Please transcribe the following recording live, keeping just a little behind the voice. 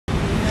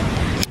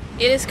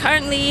It is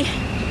currently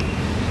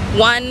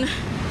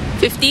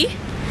 1:50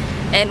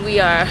 and we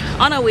are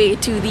on our way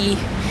to the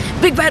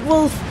Big Bad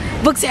Wolf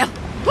book sale.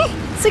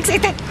 So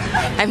excited!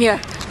 I'm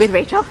here with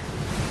Rachel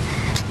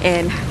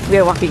and we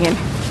are walking in.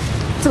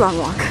 It's a long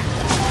walk.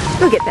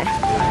 We'll get there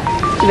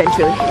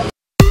eventually.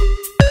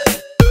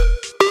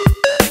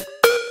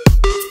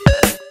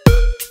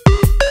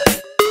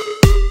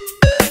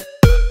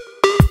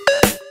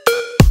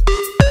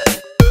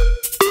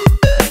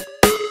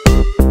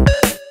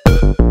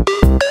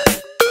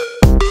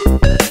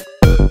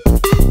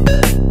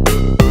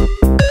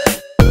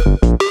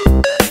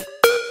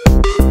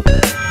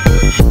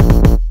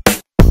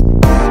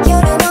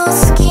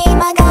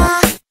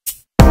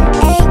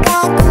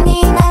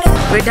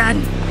 We're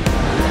done.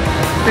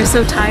 We're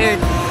so tired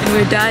and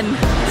we're done. I'm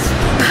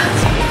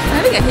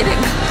having a headache.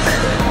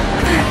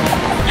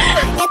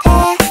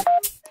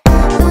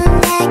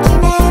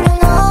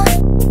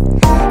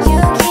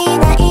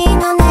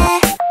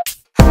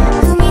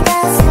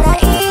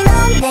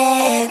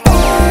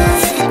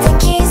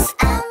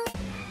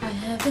 I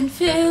haven't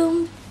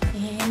filmed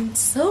in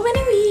so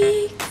many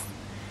weeks.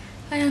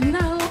 I am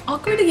now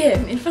awkward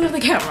again in front of the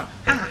camera.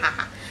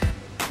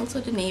 Also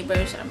the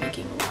neighbors are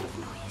making a lot of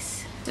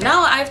noise. So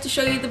now I have to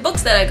show you the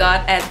books that I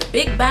got at the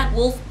Big Bad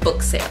Wolf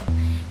book sale.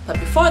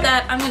 But before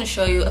that, I'm going to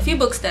show you a few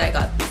books that I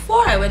got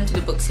before I went to the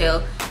book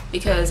sale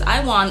because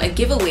I won a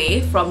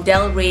giveaway from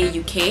Del Rey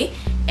UK,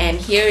 and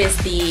here is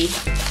the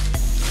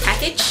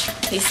package.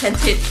 They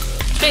sent it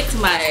straight to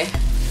my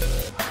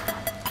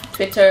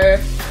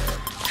Twitter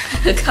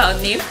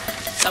account name.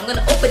 So I'm going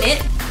to open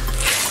it.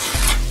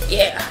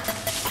 Yeah.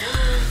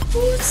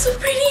 Oh, it's so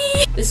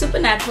pretty! The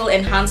Supernatural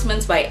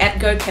Enhancements by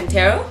Edgar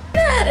Cantero.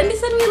 Yeah, and they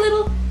sent me a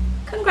little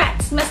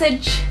congrats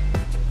message.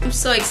 I'm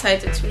so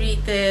excited to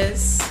read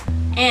this.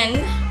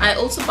 And I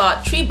also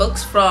bought 3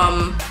 books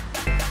from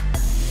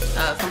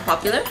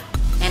Popular,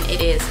 and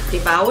it is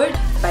Devoured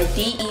by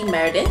D.E.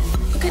 Meredith.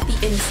 Look at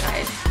the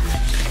inside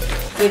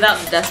without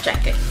the dust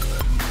jacket.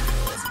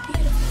 It's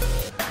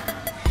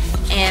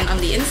beautiful. And on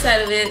the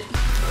inside of it,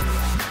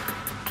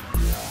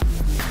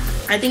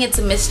 I think it's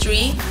a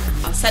mystery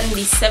set in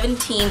the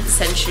 17th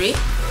century.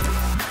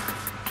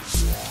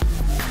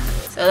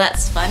 So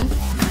that's fun.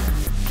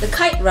 The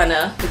Kite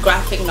Runner, the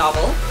graphic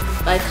novel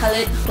by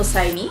Khalid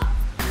Hosseini.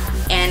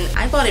 And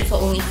I bought it for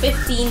only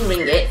 15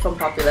 ringgit from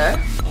Popular.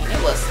 And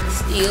it was a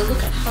steal.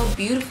 Look at how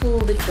beautiful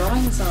the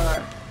drawings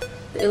are.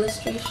 The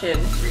illustration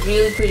is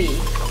really pretty.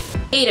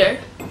 Hater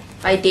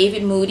by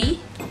David Moody.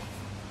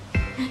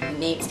 The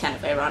name's kind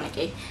of ironic,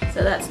 eh?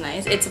 So that's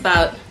nice. It's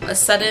about a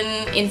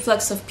sudden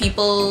influx of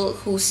people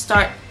who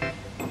start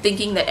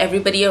thinking that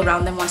everybody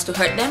around them wants to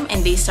hurt them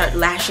and they start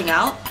lashing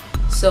out.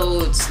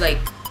 So it's like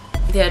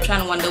they're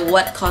trying to wonder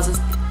what causes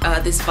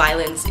this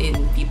violence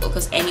in people,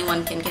 because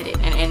anyone can get it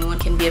and anyone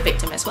can be a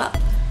victim as well.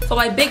 For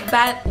my Big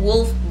Bad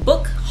Wolf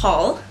book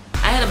haul,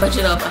 I had a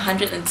budget of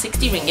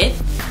 160 ringgit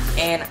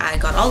and I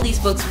got all these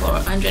books for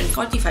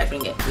 145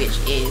 ringgit, which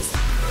is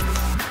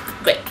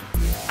great.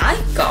 I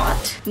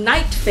got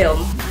Night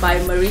Film by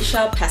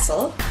Marisha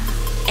Pessel,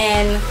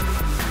 and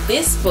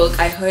this book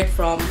I heard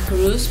from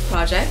Peru's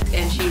Project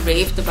and she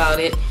raved about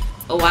it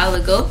a while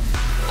ago.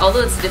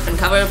 Although it's a different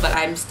cover, but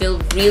I'm still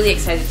really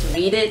excited to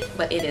read it,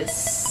 but it is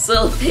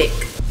so thick.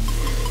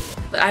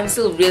 But I'm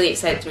still really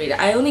excited to read it.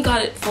 I only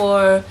got it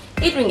for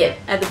 8 ringgit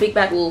at the Big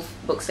Bad Wolf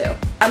book sale.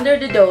 Under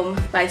the Dome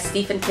by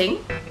Stephen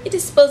King. It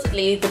is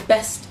supposedly the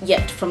best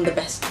yet from the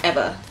best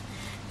ever.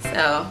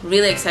 So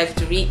really excited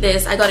to read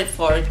this. I got it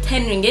for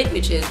 10 ringgit,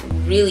 which is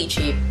really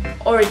cheap.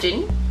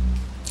 Origin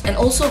and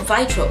also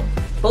Vitro,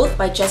 both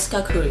by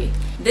Jessica Curry.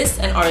 This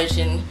and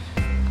Origin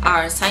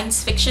are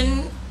science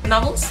fiction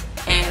novels,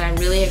 and I'm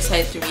really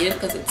excited to read it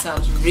because it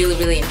sounds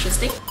really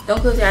interesting. Don't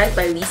Close Your Eyes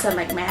by Lisa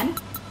McMahon.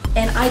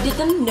 And I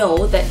didn't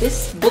know that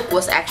this book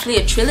was actually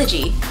a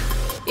trilogy.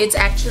 It's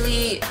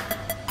actually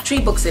 3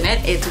 books in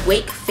it. It's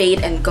Wake,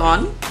 Fade, and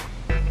Gone.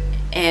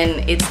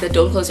 And it's the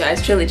Don't Close Your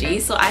Eyes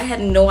trilogy. So I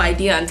had no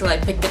idea until I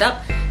picked it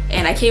up.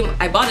 And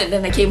I bought it,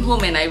 then I came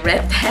home and I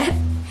read that.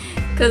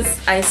 Because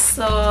I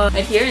saw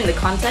right here in the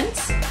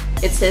contents,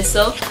 it says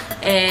so.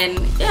 And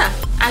yeah,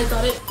 I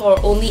got it for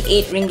only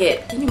 8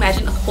 ringgit. Can you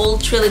imagine a whole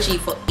trilogy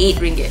for 8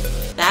 ringgit?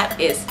 That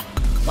is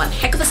one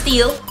heck of a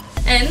steal.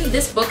 And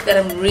this book that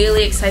I'm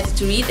really excited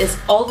to read is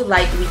All the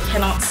Light We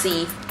Cannot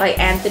See by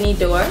Anthony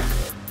Doerr.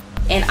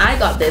 And I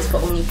got this for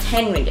only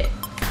 10 ringgit.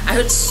 I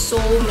heard so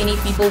many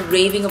people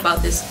raving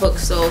about this book,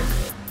 so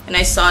when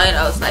I saw it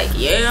I was like,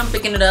 yeah, I'm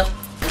picking it up.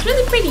 It's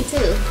really pretty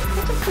too.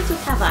 Such a pretty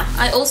cover.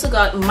 I also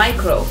got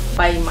Micro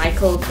by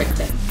Michael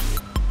Crichton.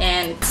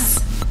 And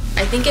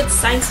I think it's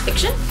science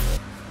fiction.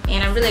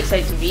 And I'm really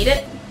excited to read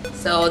it.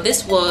 So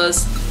this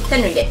was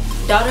 10 ringgit.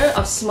 Daughter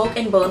of Smoke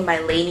and Bone by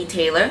Laini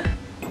Taylor.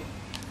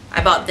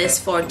 I bought this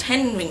for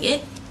 10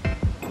 ringgit.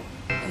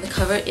 And the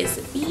cover is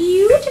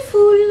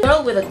beautiful.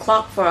 Girl with a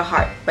Clock for a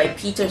Heart by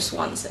Peter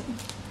Swanson.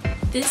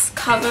 This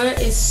cover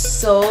is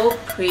so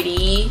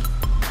pretty.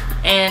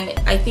 And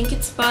I think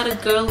it's about a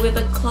girl with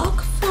a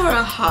clock for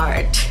a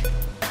heart.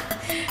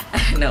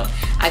 I don't know.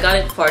 I got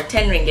it for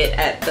 10 ringgit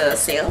at the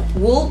sale.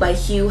 Wool by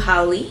Hugh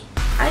Howley.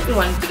 I've been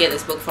wanting to get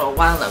this book for a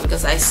while now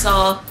because I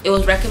saw it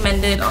was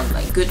recommended on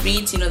like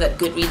Goodreads, you know, that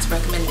Goodreads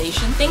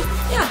recommendation thing.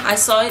 Yeah, I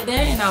saw it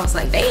there and I was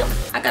like, damn,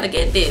 I gotta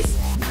get this.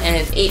 And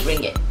it's 8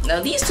 ringgit.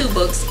 Now these two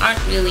books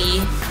aren't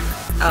really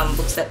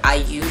books that I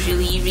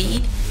usually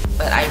read,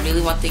 but I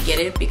really want to get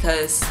it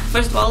because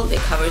first of all, the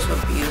covers were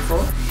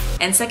beautiful,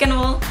 and second of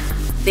all,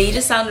 they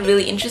just sounded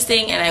really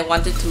interesting and I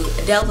wanted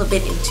to delve a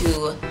bit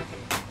into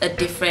a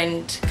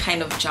different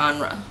kind of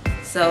genre.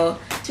 So,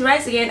 To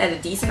Rise Again at a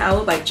Decent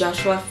Hour by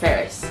Joshua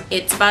Ferris.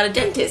 It's about a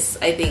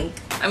dentist, I think.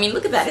 I mean,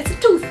 look at that, it's a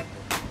tooth.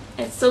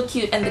 It's so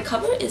cute, and the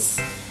cover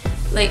is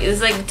like,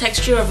 it's like the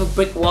texture of a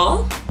brick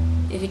wall.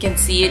 If you can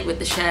see it with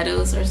the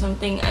shadows or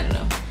something, I don't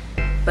know.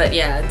 But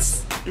yeah,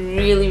 it's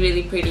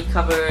really pretty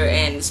cover,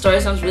 and the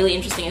story sounds really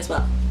interesting as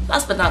well.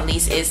 Last but not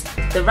least is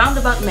The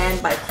Roundabout Man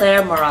by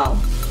Claire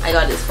Morale. I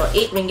got this for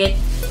 8 ringgit,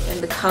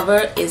 and the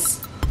cover is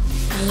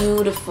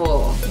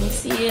beautiful. Can you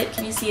see it?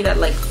 Can you see that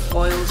like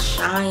foil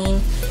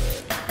shine?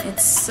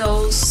 It's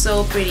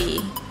so pretty.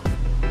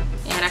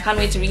 And I can't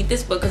wait to read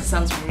this book because it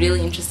sounds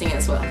really interesting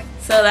as well.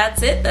 So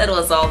that's it. That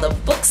was all the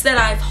books that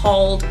I've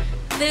hauled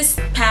this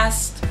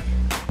past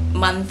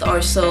month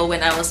or so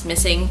when I was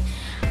missing.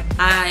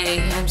 I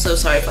am so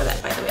sorry for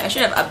that, by the way. I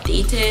should have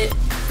updated,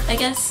 I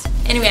guess.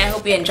 Anyway, I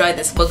hope you enjoyed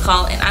this book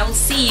haul, and I will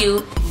see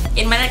you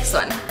in my next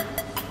one.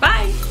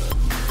 Bye!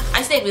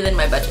 I stayed within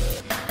my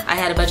budget. I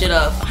had a budget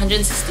of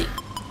 160.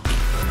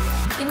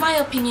 In my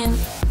opinion,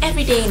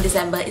 every day in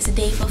December is a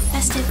day for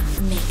festive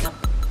makeup.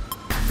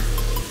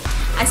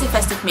 I say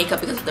festive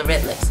makeup because of the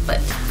red lips, but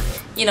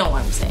you know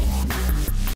what I'm saying.